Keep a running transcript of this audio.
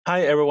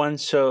Hi everyone.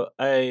 So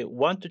I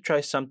want to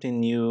try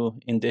something new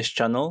in this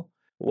channel.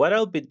 What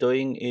I'll be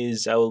doing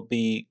is I will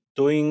be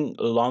doing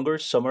longer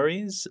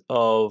summaries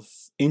of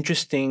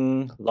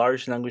interesting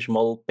large language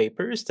model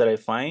papers that I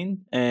find,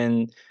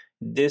 and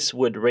this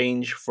would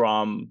range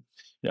from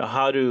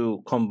how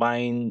to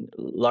combine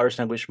large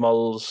language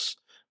models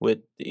with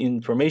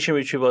information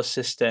retrieval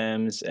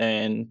systems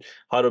and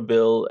how to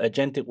build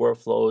agentic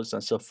workflows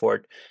and so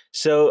forth.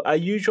 So I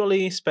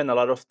usually spend a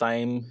lot of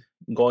time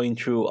going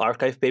through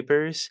archive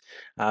papers,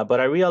 but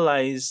I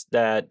realized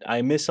that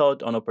I miss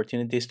out on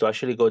opportunities to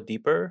actually go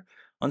deeper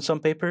on some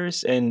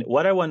papers. And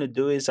what I want to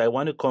do is I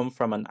want to come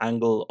from an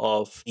angle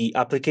of the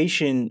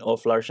application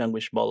of large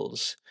language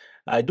models.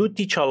 I do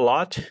teach a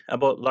lot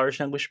about large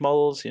language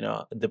models,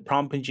 the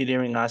prompt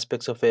engineering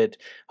aspects of it,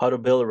 how to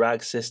build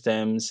RAG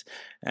systems.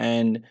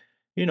 And,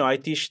 I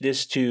teach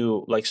this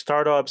to like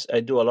startups.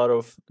 I do a lot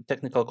of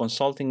technical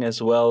consulting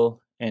as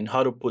well and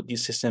how to put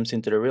these systems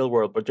into the real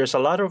world. But there's a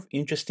lot of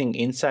interesting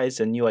insights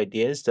and new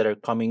ideas that are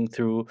coming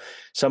through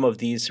some of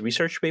these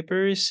research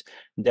papers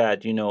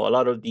that, a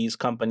lot of these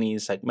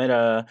companies like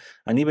Meta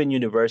and even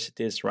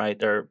universities,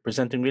 right, are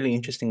presenting really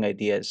interesting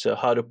ideas. So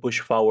how to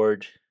push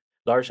forward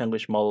large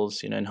language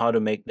models, and how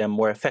to make them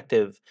more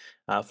effective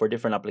for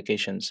different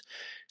applications.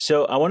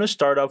 So I want to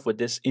start off with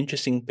this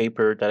interesting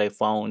paper that I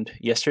found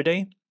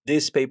yesterday.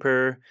 This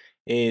paper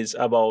is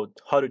about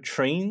how to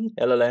train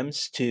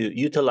LLMs to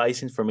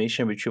utilize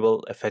information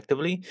retrieval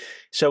effectively.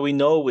 So we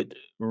know with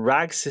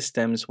RAG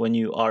systems, when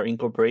you are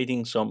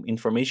incorporating some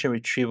information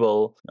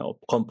retrieval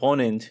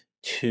component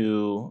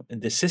to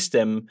the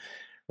system,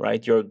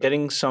 right, you're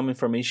getting some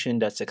information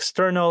that's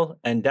external,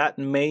 and that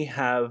may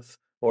have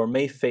or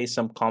may face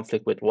some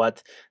conflict with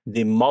what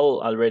the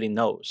model already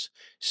knows.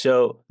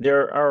 So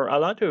there are a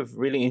lot of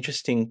really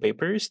interesting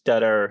papers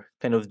that are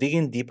kind of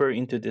digging deeper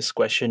into this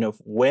question of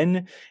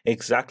when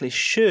exactly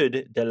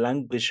should the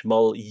language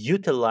model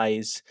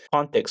utilize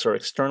context or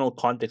external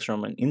context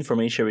from an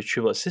information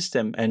retrieval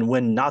system and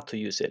when not to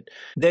use it.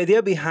 The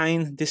idea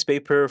behind this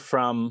paper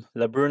from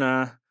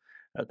Labruna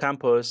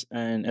Campos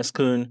and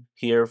Eskun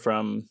here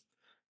from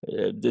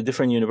the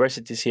different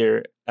universities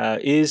here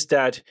is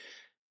that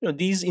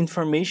these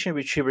information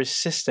retriever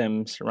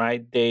systems,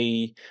 right,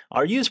 they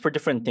are used for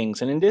different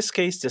things. And in this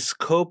case, the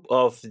scope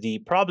of the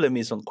problem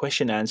is on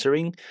question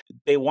answering.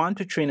 They want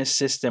to train a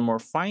system or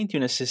fine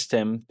tune a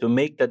system to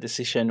make that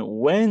decision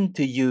when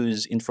to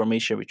use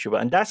information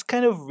retrieval. And that's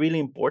kind of really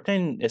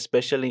important,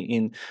 especially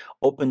in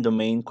open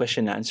domain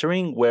question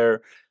answering, where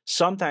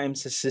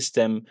sometimes a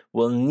system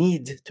will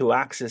need to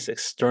access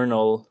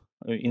external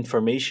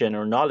information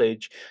or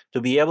knowledge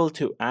to be able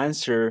to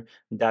answer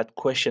that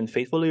question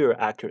faithfully or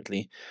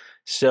accurately.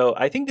 So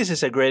I think this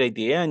is a great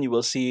idea, and you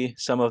will see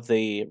some of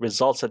the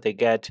results that they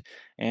get.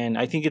 And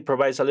I think it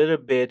provides a little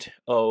bit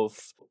of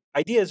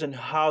ideas on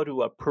how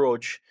to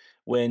approach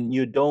when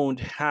you don't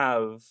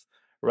have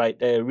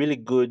right a really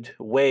good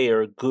way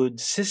or good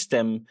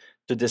system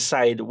to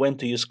decide when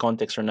to use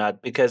context or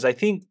not. Because I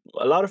think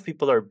a lot of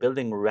people are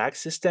building RAG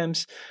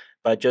systems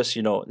by just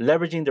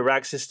leveraging the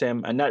RAG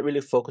system and not really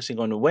focusing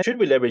on when should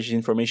we leverage the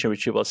information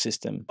retrieval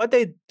system. What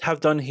they have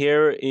done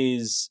here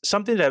is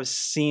something that I've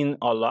seen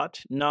a lot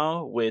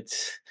now with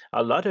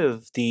a lot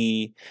of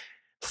the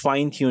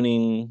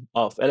fine-tuning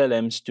of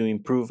LLMs to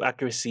improve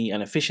accuracy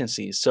and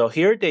efficiency. So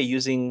here they're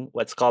using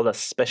what's called a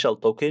special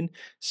token.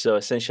 So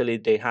essentially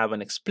they have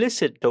an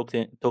explicit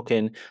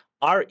token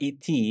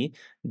RET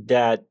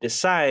that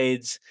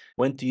decides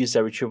when to use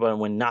that retrieval and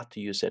when not to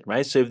use it,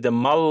 right? So if the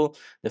model,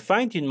 the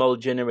fine-tuned model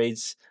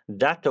generates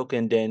that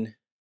token, then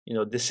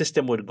the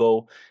system would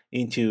go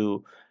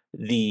into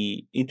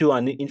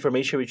an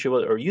information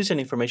retrieval or use an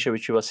information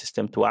retrieval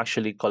system to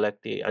actually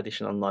collect the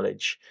additional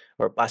knowledge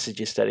or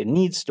passages that it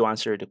needs to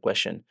answer the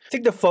question. I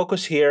think the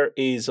focus here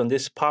is on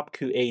this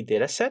PopQA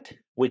dataset,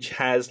 which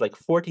has like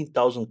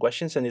 14,000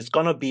 questions, and it's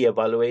going to be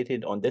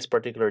evaluated on this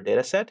particular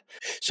dataset.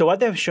 So what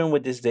they've shown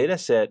with this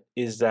dataset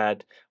is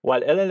that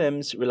while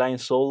LLMs relying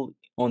solely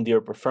on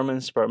their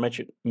performance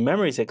parametric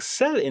memories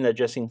excel in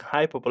addressing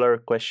high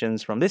popularity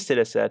questions from this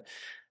dataset,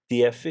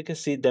 the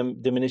efficacy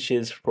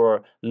diminishes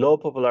for low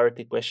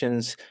popularity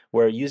questions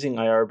where using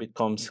IR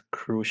becomes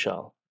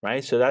crucial,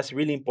 right? So that's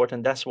really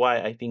important. That's why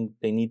I think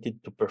they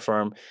needed to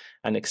perform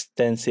an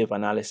extensive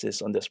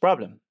analysis on this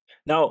problem.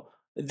 Now,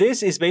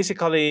 this is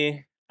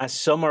basically a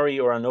summary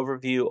or an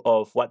overview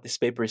of what this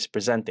paper is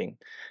presenting.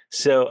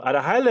 So at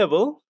a high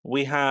level,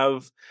 we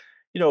have,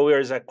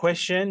 there's a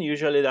question,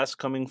 usually that's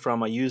coming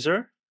from a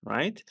user,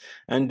 right?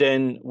 And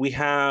then we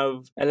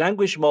have a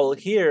language model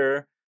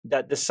here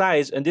that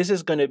decides, and this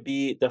is going to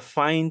be the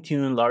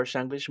fine-tuned large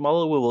language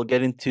model. We will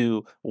get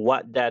into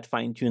what that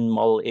fine-tuned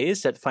model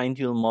is. That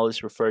fine-tuned model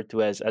is referred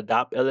to as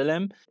ADAPT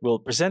LLM. We'll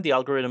present the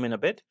algorithm in a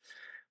bit.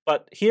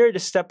 But here, the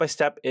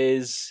step-by-step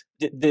is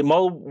the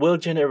model will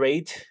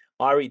generate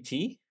RET,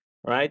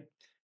 right?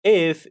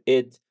 If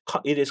it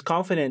is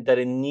confident that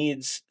it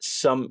needs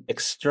some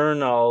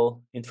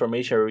external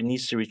information or it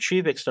needs to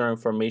retrieve external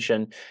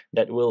information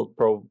that will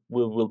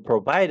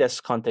provide us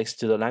context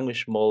to the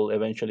language model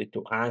eventually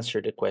to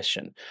answer the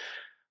question.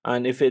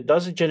 And if it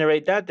doesn't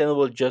generate that, then it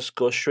will just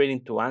go straight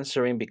into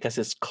answering because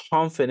it's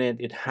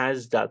confident it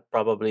has that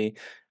probably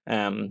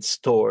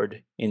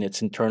stored in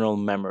its internal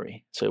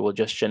memory. So it will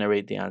just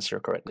generate the answer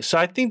correctly. So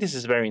I think this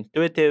is very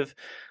intuitive,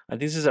 and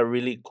this is a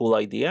really cool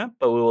idea,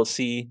 but we will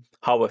see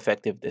how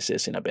effective this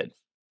is in a bit.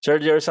 So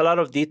there's a lot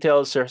of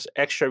details, there's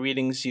extra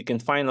readings. You can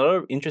find a lot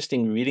of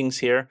interesting readings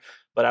here,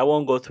 but I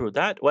won't go through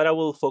that. What I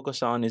will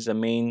focus on is the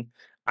main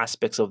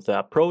aspects of the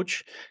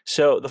approach.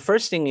 So the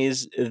first thing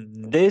is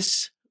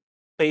this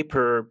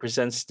paper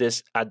presents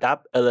this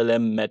adapt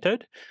LLM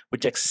method,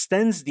 which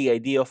extends the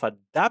idea of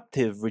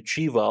adaptive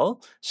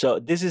retrieval. So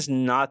this is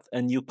not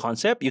a new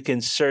concept. You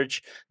can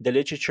search the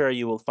literature,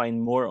 you will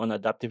find more on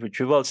adaptive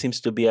retrieval. It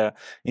seems to be an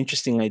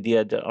interesting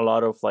idea that a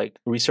lot of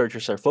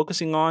researchers are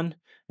focusing on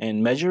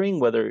and measuring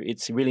whether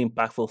it's really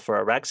impactful for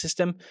a RAG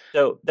system.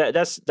 So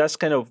that's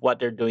kind of what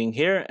they're doing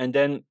here. And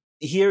then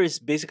here is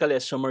basically a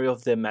summary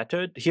of the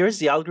method. Here's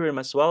the algorithm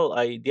as well.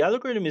 The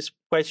algorithm is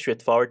quite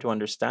straightforward to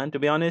understand, to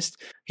be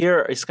honest.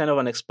 Here is kind of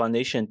an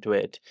explanation to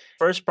it.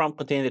 First prompt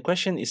containing the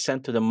question is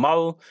sent to the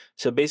model.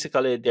 So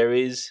basically there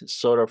is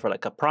sort of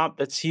like a prompt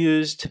that's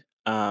used.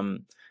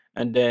 And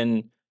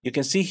then you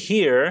can see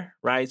here,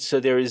 right? So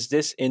there is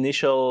this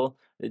initial,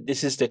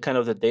 this is the kind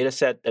of the data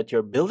set that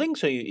you're building.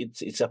 So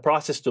it's a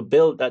process to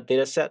build that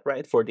data set,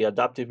 right, for the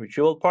adaptive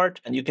retrieval part.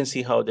 And you can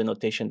see how the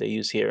notation they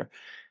use here.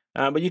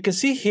 But you can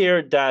see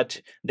here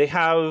that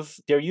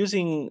they're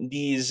using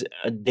these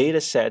data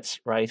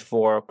sets, right,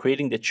 for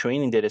creating the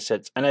training data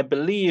sets. And I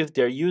believe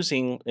they're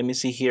using, let me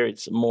see here,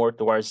 it's more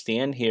towards the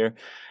end here.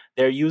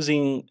 They're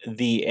using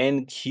the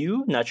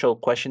NQ, natural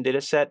question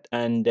data set,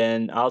 and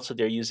then also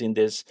they're using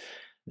the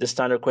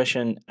standard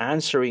question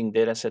answering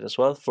data set as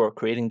well for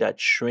creating that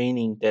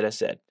training data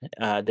set.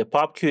 The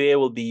PopQA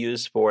will be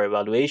used for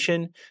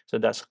evaluation. So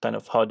that's kind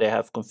of how they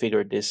have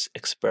configured this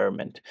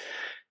experiment.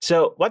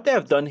 So what they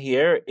have done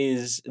here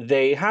is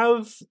they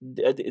have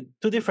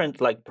two different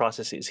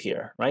processes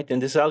here, right?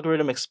 And this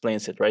algorithm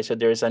explains it, right? So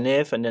there's an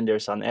if and then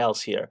there's an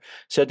else here.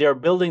 So they're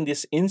building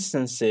these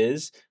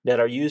instances that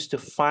are used to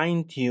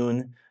fine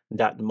tune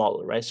that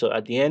model, right? So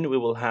at the end, we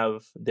will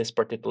have this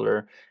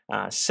particular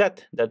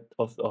set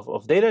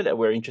of data that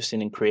we're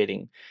interested in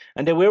creating.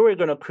 And the way we're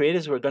going to create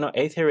is we're going to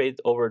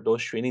iterate over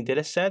those training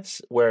data sets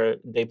where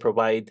they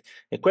provide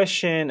a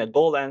question, a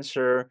goal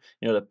answer,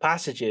 the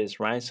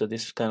passages, right? So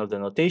this is kind of the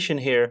notation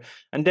here.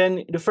 And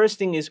then the first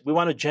thing is we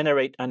want to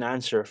generate an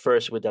answer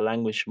first with the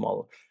language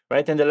model,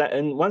 right?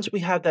 And once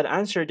we have that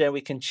answer, then we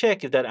can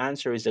check if that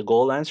answer is a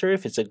goal answer.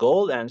 If it's a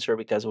goal answer,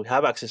 because we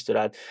have access to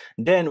that,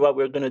 then what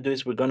we're going to do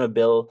is we're going to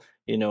build,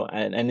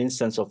 an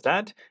instance of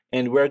that,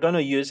 and we're going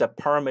to use a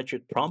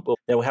parametric prompt.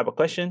 Then we have a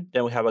question,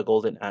 then we have a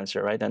golden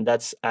answer, right? And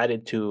that's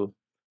added to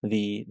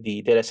the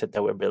data set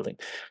that we're building.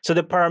 So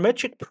the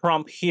parametric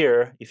prompt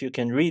here, if you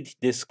can read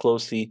this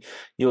closely,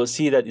 you will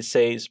see that it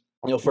says,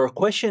 for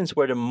questions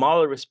where the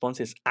model response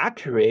is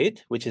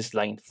accurate, which is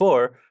line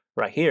 4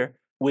 right here,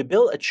 we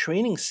build a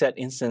training set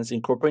instance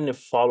incorporating the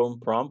following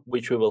prompt,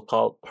 which we will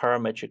call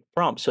parametric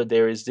prompt. So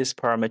there is this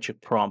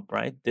parametric prompt,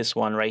 right? This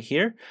one right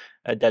here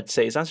that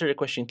says, answer the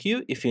question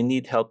Q. If you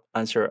need help,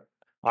 answer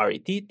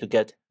RET to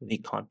get the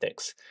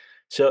context.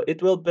 So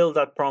it will build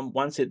that prompt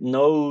once it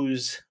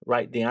knows,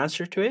 right, the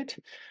answer to it,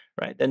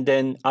 right? And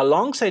then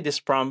alongside this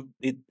prompt,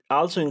 it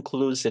also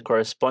includes the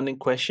corresponding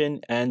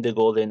question and the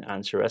golden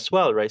answer as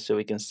well, right? So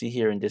we can see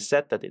here in this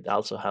set that it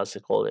also has the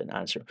golden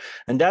answer.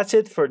 And that's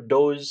it for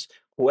those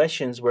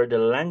questions where the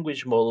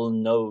language model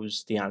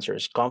knows the answer,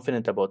 is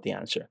confident about the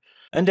answer.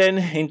 And then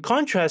in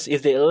contrast,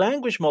 if the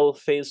language model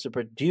fails to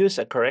produce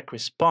a correct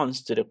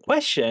response to the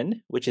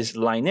question, which is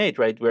line 8,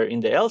 right? We're in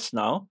the else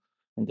now,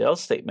 in the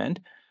else statement,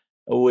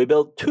 we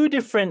build two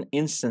different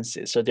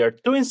instances. So there are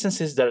two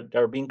instances that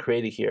are being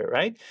created here,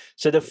 right?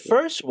 So the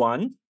first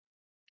one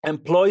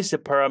employs the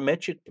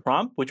parametric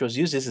prompt, which was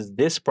used, this is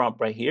this prompt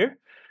right here,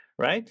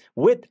 right?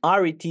 With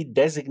RET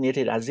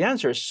designated as the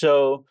answer.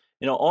 So,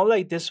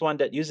 unlike this one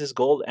that uses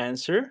gold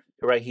answer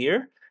right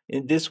here,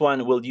 this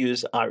one will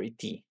use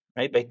RET,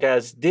 right?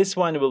 Because this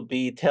one will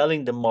be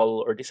telling the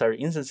model, or these are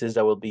instances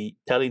that will be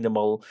telling the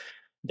model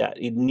that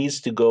it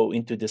needs to go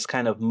into this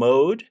kind of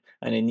mode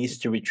and it needs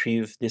to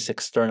retrieve this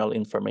external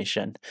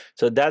information.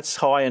 So that's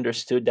how I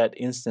understood that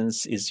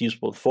instance is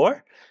useful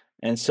for.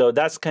 And so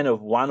that's kind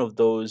of one of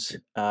those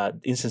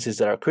instances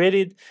that are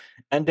created.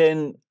 And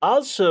then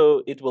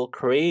also it will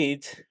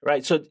create,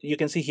 right? So you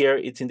can see here,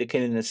 it's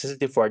indicating the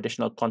necessity for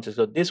additional context.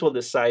 So this will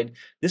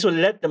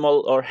let the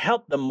model or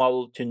help the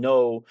model to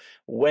know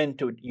when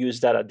to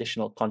use that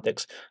additional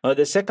context. Now,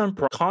 the second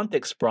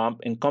context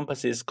prompt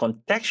encompasses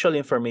contextual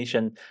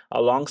information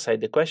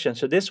alongside the question.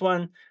 So this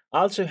one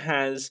also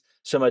has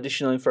some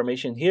additional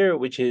information here,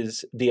 which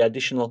is the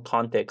additional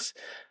context.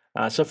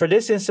 So for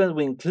this instance,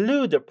 we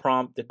include the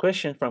prompt, the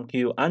question from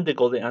Q, and the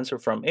golden answer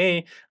from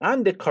A,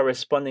 and the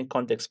corresponding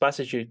context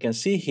passage. You can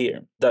see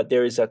here that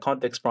there is a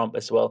context prompt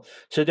as well.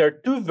 So there are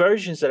two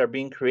versions that are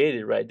being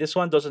created, right? This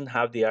one doesn't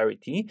have the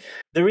RET.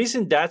 The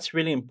reason that's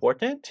really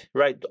important,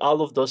 right?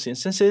 All of those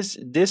instances,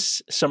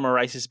 this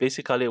summarizes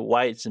basically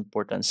why it's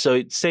important. So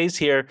it says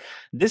here,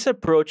 this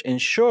approach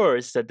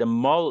ensures that the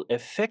model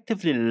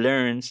effectively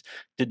learns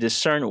to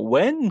discern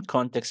when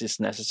context is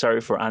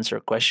necessary for answer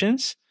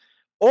questions,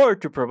 or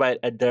to provide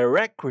a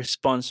direct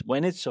response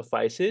when it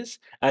suffices,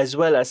 as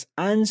well as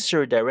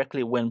answer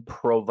directly when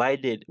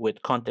provided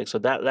with context. So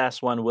that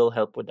last one will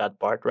help with that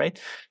part, right?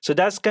 So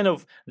that's kind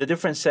of the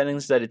different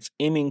settings that it's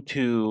aiming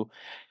to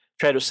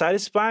try to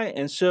satisfy.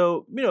 And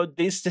so,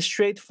 this the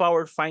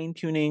straightforward fine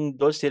tuning,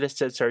 those data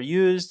sets are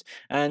used.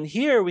 And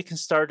here we can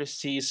start to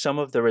see some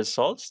of the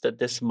results that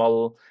this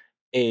model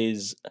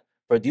is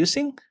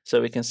producing.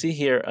 So we can see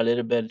here a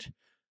little bit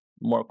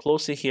more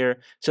closely here.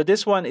 So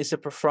this one is a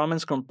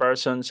performance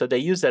comparison. So they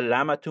use the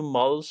Llama 2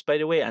 models, by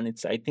the way, and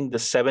it's, I think, the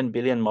 7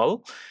 billion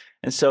model.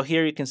 And so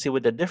here you can see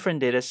with the different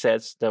data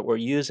sets that were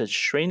used as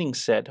training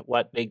set,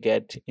 what they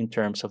get in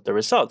terms of the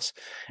results.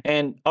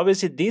 And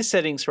obviously these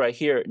settings right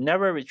here,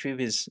 never retrieve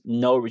is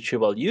no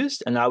retrieval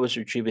used, and always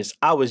retrieve is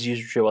always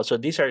use retrieval. So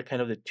these are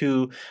kind of the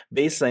two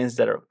baselines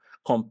that are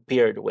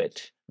compared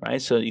with,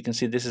 right? So you can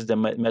see this is the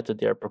method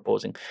they're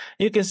proposing.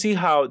 You can see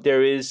how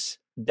there is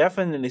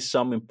definitely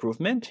some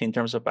improvement in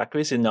terms of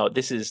accuracy. Now,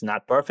 this is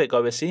not perfect,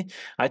 obviously.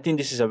 I think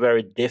this is a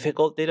very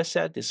difficult data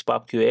set, this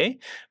PopQA,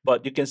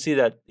 but you can see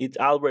that it's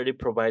already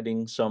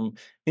providing some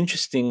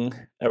interesting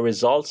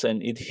results,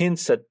 and it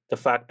hints at the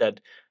fact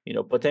that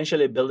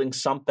potentially building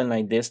something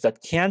like this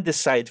that can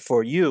decide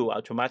for you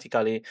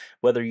automatically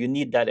whether you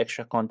need that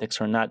extra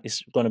context or not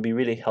is going to be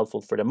really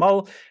helpful for the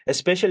model,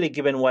 especially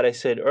given what I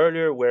said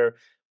earlier, where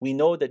we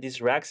know that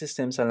these RAG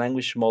systems and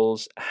language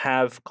models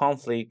have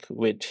conflict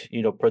with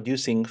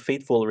producing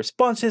faithful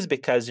responses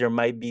because there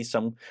might be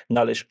some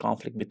knowledge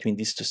conflict between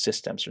these two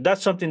systems. So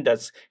that's something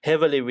that's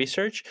heavily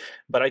researched,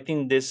 but I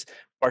think this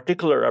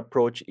particular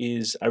approach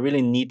is a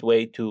really neat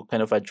way to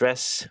kind of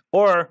address,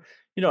 or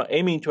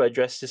aiming to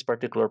address this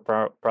particular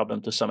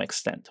problem to some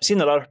extent. I've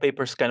seen a lot of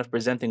papers kind of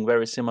presenting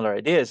very similar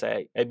ideas.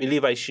 I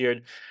believe I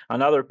shared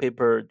another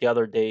paper the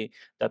other day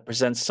that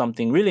presents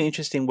something really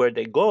interesting where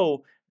they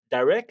go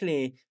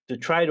directly to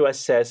try to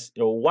assess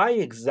why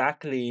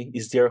exactly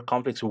is there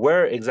conflicts,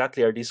 where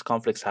exactly are these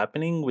conflicts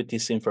happening with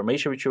this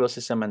information retrieval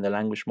system and the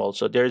language model.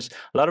 So there's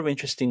a lot of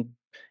interesting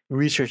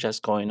research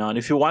that's going on.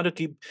 If you want to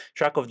keep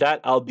track of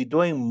that, I'll be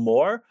doing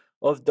more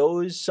of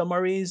those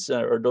summaries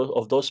or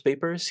those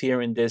papers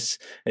here in this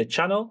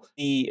channel.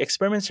 The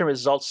experiments and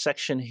results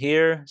section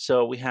here.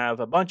 So we have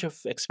a bunch of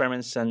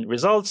experiments and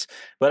results,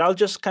 but I'll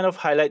just kind of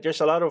highlight.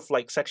 There's a lot of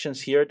sections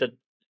here that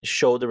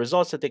show the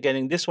results that they're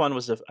getting. This one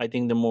was, I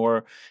think,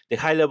 the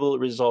high level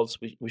results,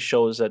 which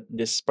shows that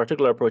this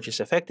particular approach is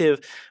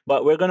effective.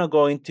 But we're going to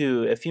go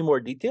into a few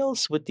more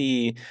details with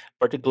the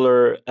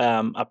particular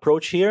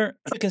approach here.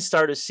 You can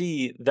start to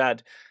see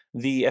that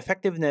the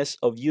effectiveness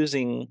of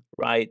using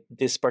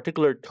this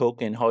particular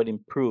token, how it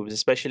improves,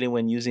 especially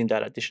when using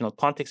that additional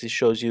context, it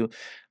shows you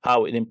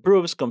how it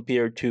improves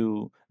compared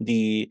to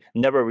the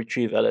never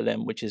retrieve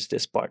LLM, which is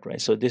this part, right?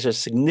 So this is a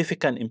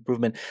significant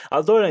improvement.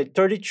 Although at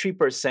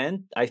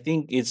 33%, I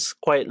think it's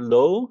quite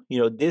low.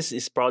 This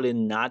is probably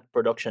not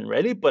production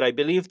ready, but I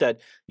believe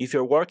that if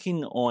you're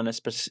working on a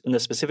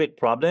specific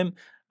problem,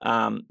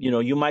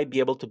 you might be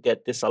able to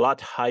get this a lot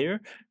higher.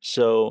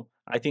 So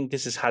I think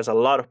this has a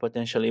lot of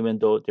potential, even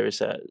though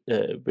there's a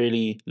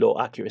really low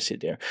accuracy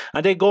there.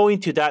 And they go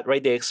into that,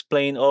 right? They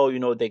explain,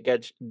 they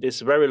get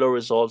this very low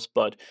results,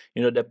 but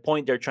the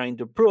point they're trying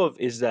to prove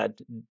is that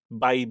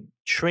by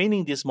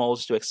training these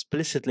models to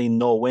explicitly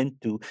know when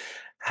to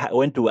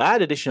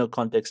add additional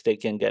context, they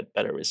can get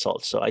better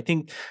results. So I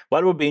think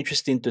what would be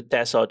interesting to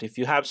test out, if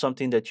you have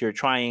something that you're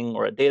trying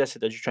or a data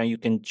set that you're trying, you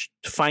can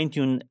fine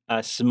tune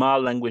a small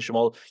language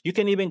model. You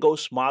can even go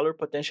smaller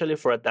potentially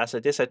for a task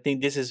like this. I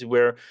think this is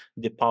where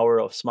the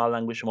power of small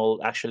language model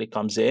actually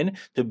comes in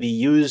to be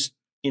used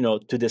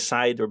to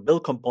decide or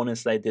build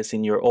components like this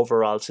in your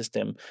overall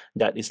system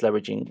that is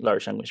leveraging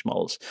large language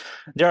models.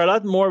 There are a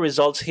lot more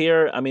results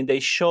here. I mean, they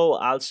show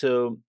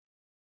also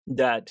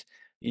that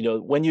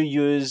when you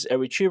use a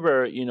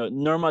retriever,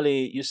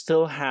 normally you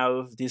still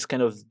have this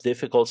kind of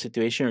difficult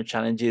situation or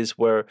challenges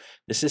where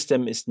the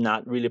system is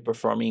not really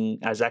performing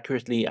as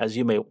accurately as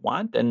you may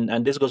want.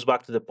 And this goes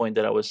back to the point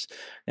that I was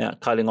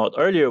calling out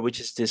earlier, which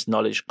is this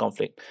knowledge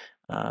conflict.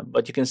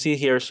 But you can see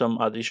here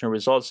some additional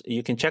results.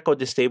 You can check out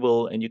this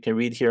table and you can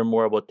read here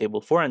more about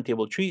table 4 and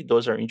table 3.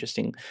 Those are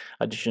interesting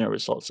additional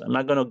results. I'm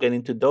not going to get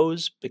into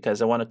those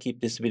because I want to keep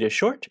this video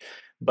short,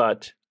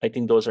 but I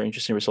think those are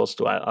interesting results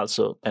to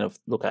also kind of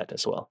look at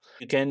as well.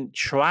 You can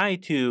try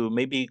to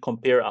maybe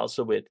compare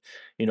also with,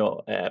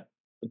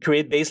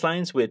 create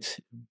baselines with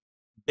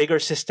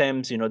bigger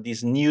systems,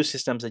 these new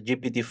systems like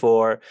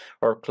GPT-4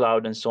 or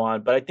cloud and so on.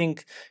 But I think,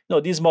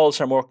 these models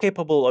are more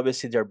capable.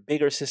 Obviously, they're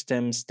bigger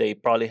systems. They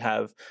probably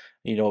have,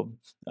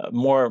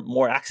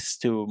 more access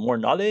to more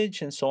knowledge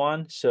and so on.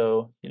 So,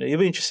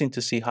 it'll be interesting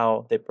to see how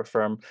they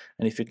perform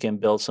and if you can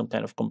build some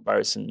kind of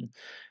comparison.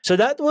 So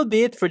that will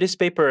be it for this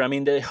paper. I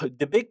mean,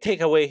 the big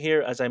takeaway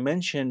here, as I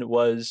mentioned,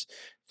 was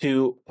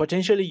to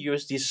potentially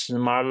use these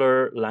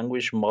smaller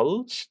language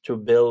models to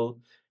build,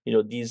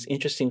 these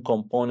interesting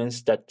components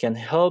that can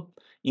help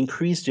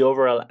increase the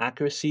overall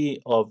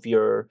accuracy of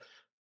your,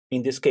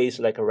 in this case,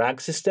 like a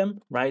RAG system,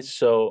 right?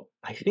 So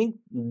I think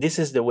this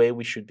is the way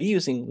we should be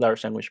using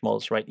large language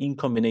models, right? In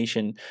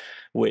combination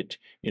with,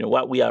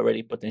 what we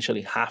already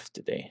potentially have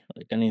today,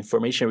 like an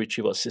information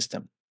retrieval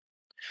system.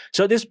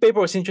 So this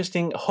paper was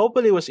interesting.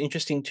 Hopefully it was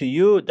interesting to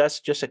you. That's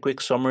just a quick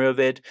summary of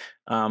it.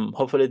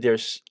 Hopefully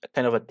there's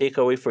kind of a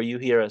takeaway for you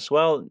here as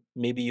well.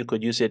 Maybe you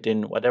could use it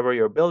in whatever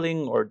you're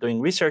building or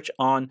doing research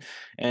on.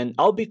 And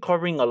I'll be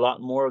covering a lot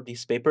more of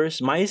these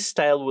papers. My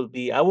style will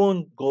be, I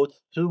won't go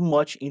too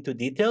much into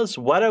details.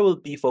 What I will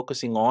be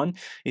focusing on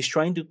is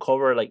trying to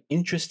cover like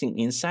interesting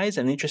insights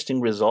and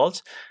interesting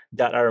results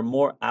that are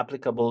more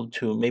applicable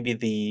to maybe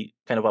the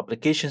kind of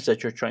applications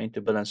that you're trying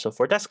to build and so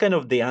forth. That's kind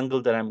of the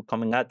angle that I'm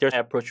coming at. Their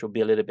approach will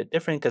be a little bit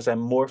different because I'm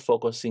more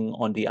focusing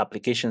on the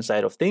application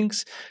side of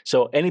things.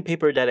 So any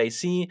paper that I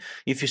see,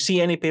 if you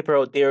see any paper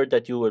out there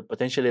that you would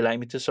potentially like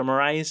me to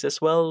summarize as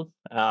well,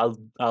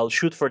 I'll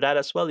shoot for that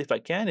as well if I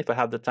can, if I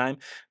have the time.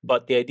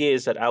 But the idea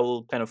is that I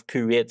will kind of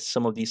curate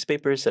some of these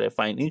papers that I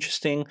find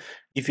interesting.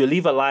 If you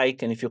leave a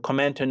like and if you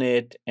comment on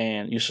it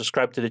and you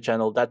subscribe to the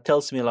channel, that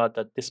tells me a lot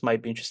that this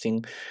might be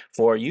interesting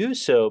for you.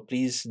 So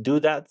please do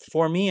that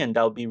for me, and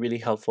that'll be really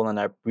helpful, and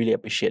I really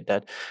appreciate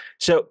that.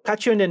 So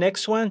catch you in the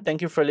next one.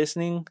 Thank you for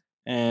listening,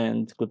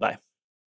 and goodbye.